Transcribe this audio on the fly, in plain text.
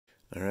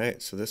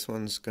Alright, so this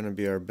one's going to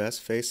be our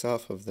best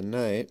face-off of the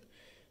night.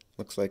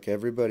 Looks like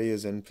everybody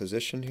is in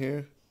position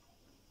here.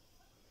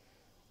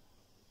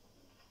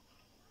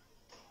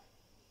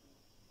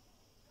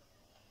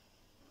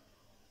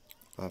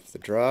 Off the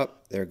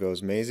drop, there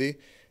goes Maisie.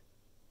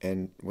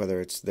 And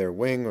whether it's their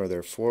wing or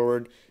their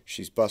forward,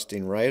 she's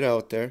busting right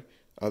out there.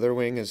 Other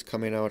wing is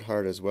coming out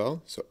hard as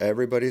well. So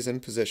everybody's in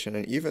position.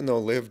 And even though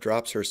Liv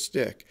drops her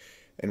stick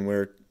and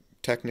we're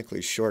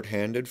technically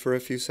short-handed for a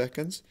few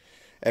seconds,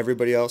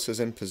 everybody else is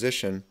in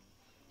position.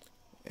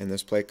 And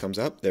this play comes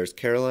up. There's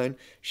Caroline.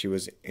 She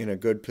was in a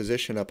good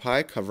position up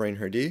high, covering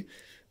her D.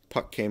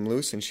 Puck came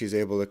loose and she's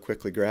able to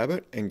quickly grab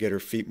it and get her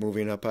feet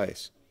moving up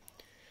ice.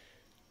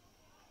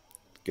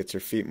 Gets her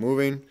feet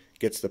moving,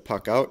 gets the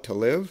puck out to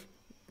Liv.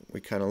 We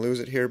kind of lose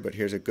it here, but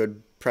here's a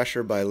good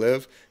pressure by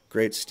Liv.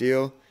 Great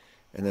steal,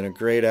 and then a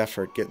great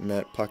effort getting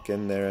that puck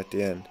in there at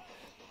the end.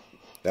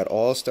 That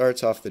all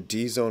starts off the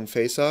D zone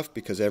faceoff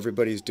because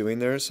everybody's doing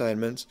their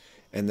assignments,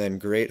 and then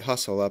great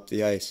hustle up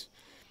the ice.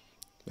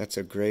 That's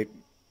a great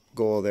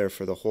goal there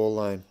for the whole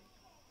line.